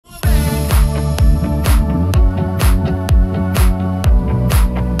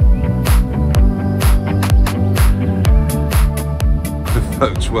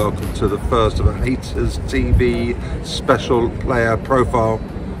welcome to the first of a HaytersTV special player profile.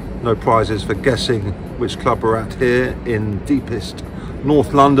 No prizes for guessing which club we're at here in deepest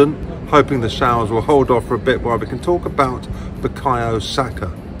North London. Hoping the showers will hold off for a bit while we can talk about Bukayo Saka.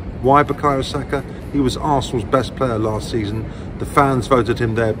 Why Bukayo Saka? He was Arsenal's best player last season. The fans voted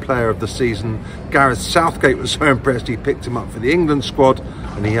him their player of the season. Gareth Southgate was so impressed he picked him up for the England squad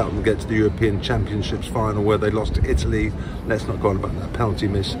and he helped them get to the European Championships final where they lost to Italy. Let's not go on about that penalty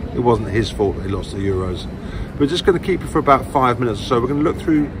miss. It wasn't his fault they lost the Euros. We're just going to keep it for about 5 minutes or so. We're going to look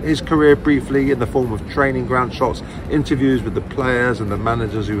through his career briefly in the form of training ground shots, interviews with the players and the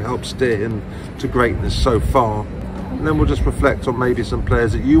managers who helped steer him to greatness so far. And then we'll just reflect on maybe some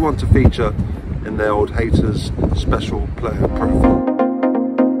players that you want to feature in their old Haters special player profile.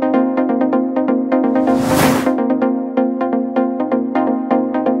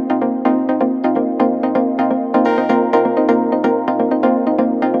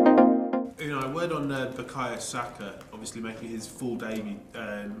 A word on Bukayo Saka, obviously making his full debut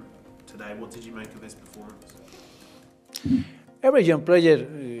today. What did you make of his performance? Every young player,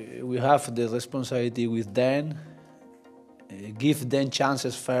 we have the responsibility with them. Give them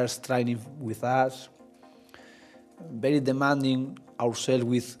chances first, training with us. Very demanding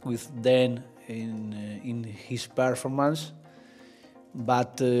ourselves with them in his performance,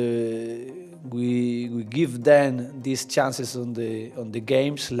 but we give them these chances on the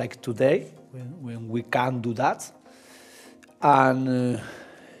games like today when we can't do that, and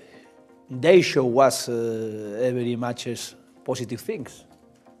they show us every matches positive things,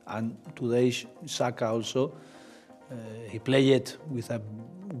 and today Saka also. He played with a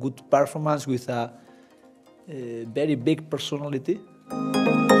good performance, with a very big personality.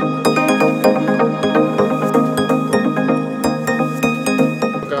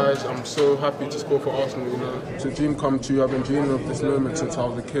 Guys, I'm so happy to score for Arsenal. You know, it's a dream come true. I've been dreaming of this moment since I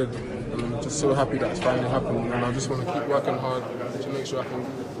was a kid, and I'm just so happy that it's finally happened. And I just want to keep working hard to make sure I can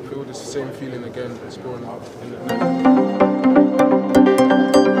feel this same feeling again, scoring in the net.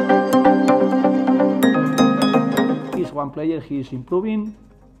 He's one player, he is improving.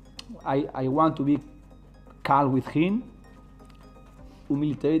 I want to be calm with him.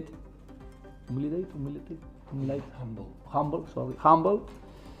 Humble,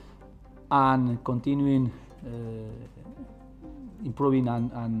 and continuing improving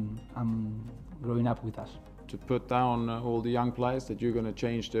and growing up with us. To put down all the young players that you're going to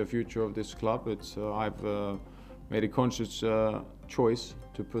change the future of this club. I've made a conscious choice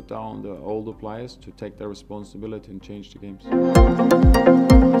to put down the older players to take their responsibility and change the games.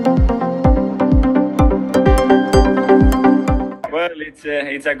 Well,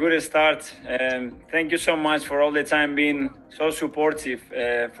 it's a good start. Thank you so much for all the time being so supportive,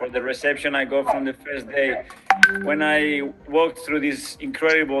 for the reception I got from the first day. When I walked through this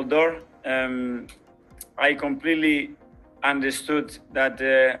incredible door, I completely understood that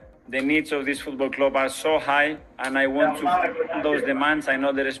the needs of this football club are so high, and I want to fulfill those demands. I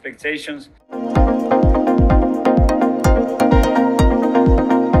know their expectations.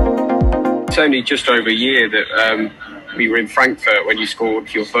 It's only just over a year that we were in Frankfurt when you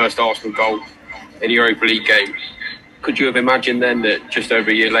scored your first Arsenal goal in the Europa League game. Could you have imagined then that just over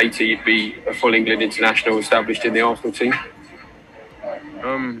a year later you'd be a full England international established in the Arsenal team?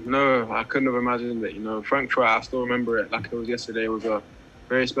 No, I couldn't have imagined it. You know, Frankfurt, I still remember it like it was yesterday. It was a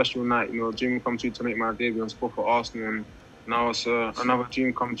very special night. You know, a dream come true to make my debut and score for Arsenal, and now it's another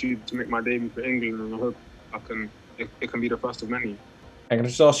dream come true to make my debut for England. And I hope it can be the first of many. I'm going to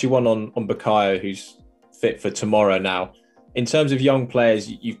just ask you one on Bukayo, who's fit for tomorrow now. In terms of young players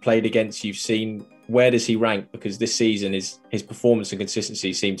you've played against, you've seen, where does he rank? Because this season his performance and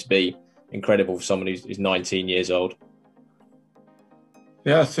consistency seem to be incredible for someone who's 19 years old.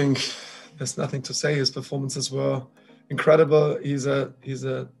 Yeah, I think there's nothing to say. His performances were incredible. He's a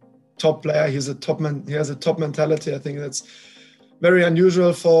top player. He has a top mentality. I think that's very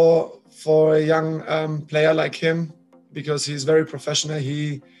unusual for a young player like him, because he's very professional.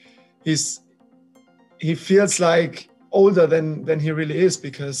 He feels like older than he really is,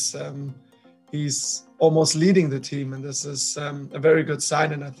 because he's almost leading the team, and this is a very good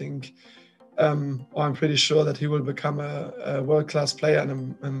sign. And I think, I'm pretty sure that he will become a world-class player,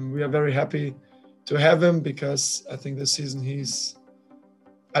 and we are very happy to have him, because I think this season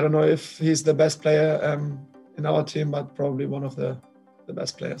I don't know if he's the best player in our team, but probably one of the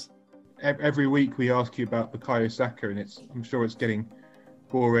best players. Every week we ask you about Bukayo Saka, and I'm sure it's getting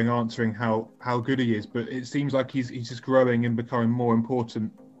boring answering how good he is, but it seems like he's just growing and becoming more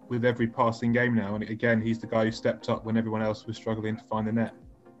important with every passing game now. And again, he's the guy who stepped up when everyone else was struggling to find the net.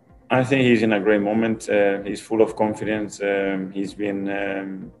 I think he's in a great moment. He's full of confidence. He's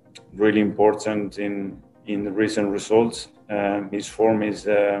been really important in the recent results. His form is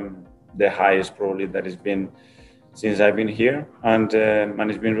the highest probably that it's been since I've been here, and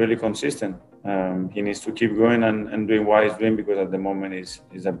it's been really consistent. He needs to keep going and doing what he's doing, because at the moment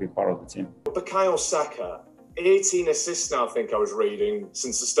he's a big part of the team. Bukayo Saka, 18 assists now, I think I was reading,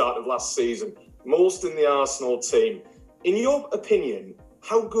 since the start of last season. Most in the Arsenal team. In your opinion,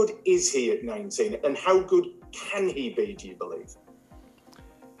 how good is he at 19, and how good can he be, do you believe?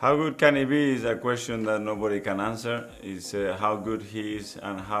 How good can he be is a question that nobody can answer. It's how good he is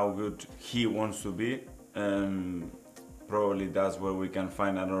and how good he wants to be. Probably that's where we can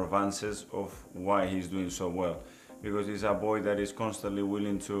find a lot of answers of why he's doing so well. Because he's a boy that is constantly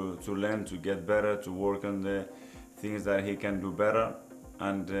willing to learn, to get better, to work on the things that he can do better.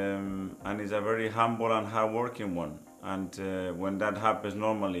 And he's a very humble and hard-working one. And when that happens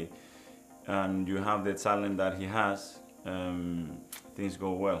normally, and you have the talent that he has, things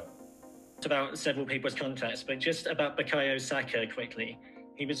go well. About several people's contracts, but just about Bukayo Saka quickly.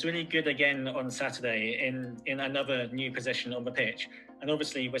 He was really good again on Saturday in another new position on the pitch. And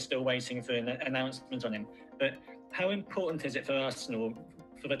obviously we're still waiting for an announcement on him. But how important is it for Arsenal,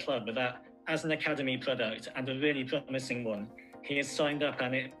 for the club, that as an academy product and a really promising one, he has signed up,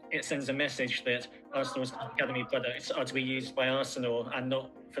 and it sends a message that Arsenal's academy products are to be used by Arsenal and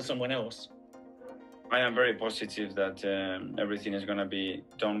not for someone else? I am very positive that everything is going to be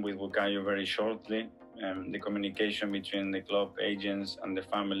done with Bukayo very shortly. The communication between the club agents and the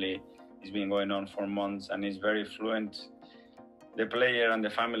family has been going on for months, and he's very fluent. The player and the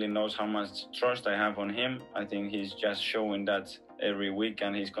family knows how much trust I have on him. I think he's just showing that every week,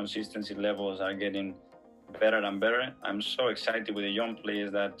 and his consistency levels are getting better and better. I'm so excited with the young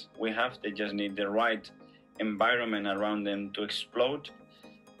players that we have. They just need the right environment around them to explode.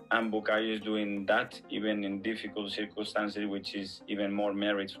 And Bukayo is doing that even in difficult circumstances, which is even more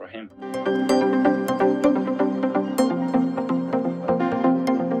merit for him.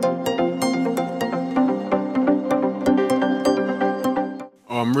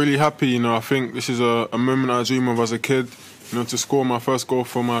 I'm really happy, I think this is a moment I dream of as a kid, to score my first goal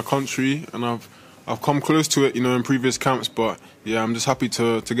for my country, and I've come close to it, in previous camps, but yeah, I'm just happy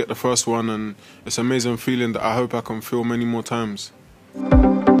to get the first one, and it's an amazing feeling that I hope I can feel many more times.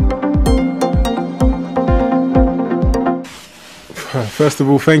 First of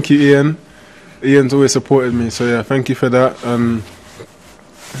all, thank you, Ian. Ian's always supported me, so yeah, thank you for that. And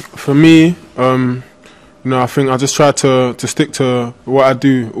for me, I think I just try to stick to what I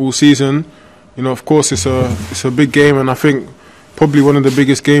do all season. Of course, it's a big game, and I think probably one of the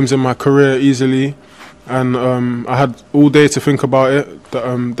biggest games in my career easily. And I had all day to think about it,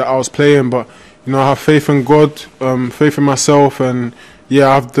 that I was playing, but I have faith in God, faith in myself, and yeah,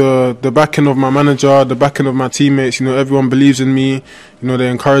 I have the backing of my manager, the backing of my teammates. Everyone believes in me. They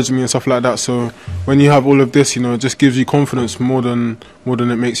encourage me and stuff like that. So when you have all of this, it just gives you confidence more than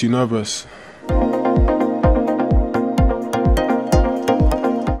it makes you nervous.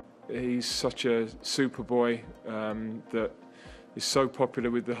 He's such a super boy that is so popular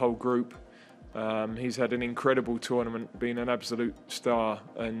with the whole group. He's had an incredible tournament, been an absolute star,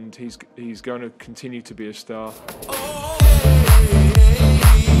 and he's going to continue to be a star.